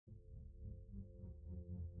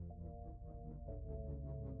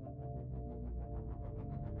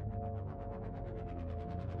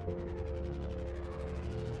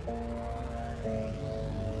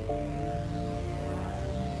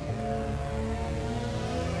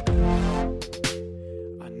I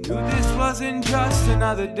knew this wasn't just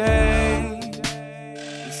another day.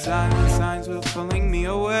 The silent signs were pulling me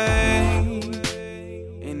away,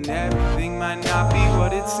 and everything might not be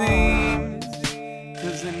what it seems,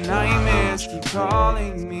 'cause the nightmares keep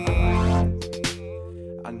calling me.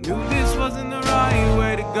 I knew this wasn't the right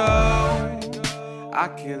way to go. I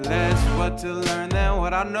care less what to learn than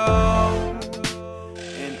what I know,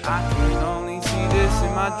 and I can only see this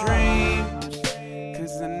in my dreams,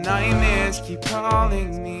 'cause the nightmares keep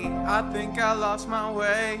calling me. I think I lost my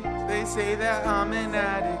way. They say that I'm an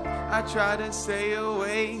addict. I try to stay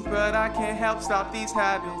awake, but I can't help stop these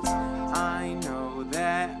habits. I know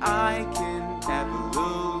that I can never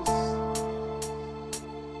lose.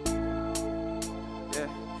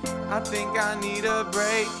 I think I need a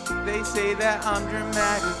break. They say that I'm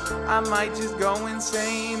dramatic. I might just go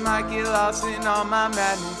insane, might get lost in all my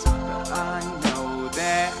madness, but I know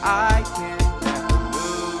that I can never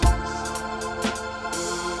lose.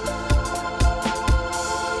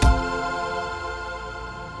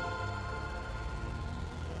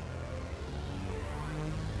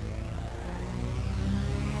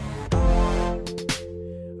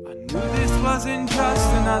 I knew this wasn't just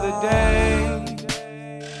another day.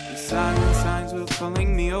 Silent signs were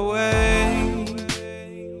pulling me away,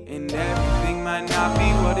 and everything might not be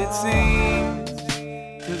what it seems,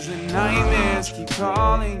 'cause the nightmares keep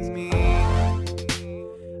calling me.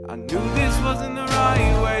 I knew this wasn't the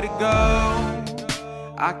right way to go.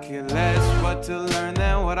 I care less what to learn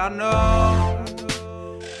than what I know,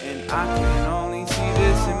 and I can only see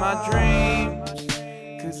this in my dreams,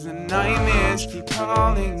 'cause the nightmares keep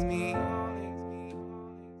calling me.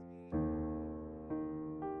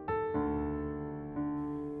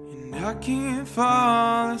 I can't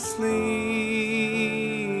fall asleep.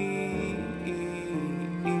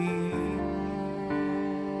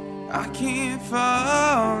 I can't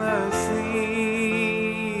fall asleep.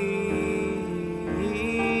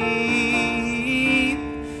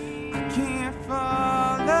 I can't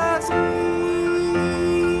fall asleep.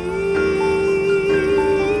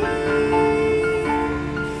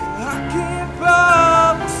 I can't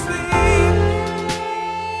fall asleep.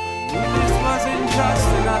 I knew this wasn't just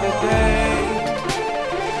another day.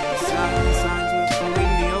 The silent signs were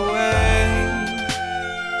pulling me away,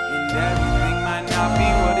 and everything might not be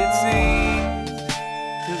what it seems,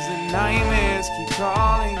 'cause the nightmares keep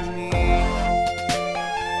calling me.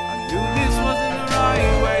 I knew this wasn't the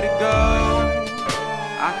right way to go.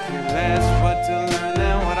 I care less what to learn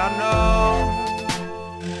than what I know,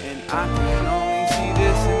 and I can only see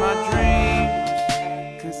this in my dreams,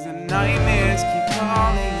 'cause the nightmares keep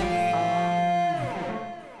calling me.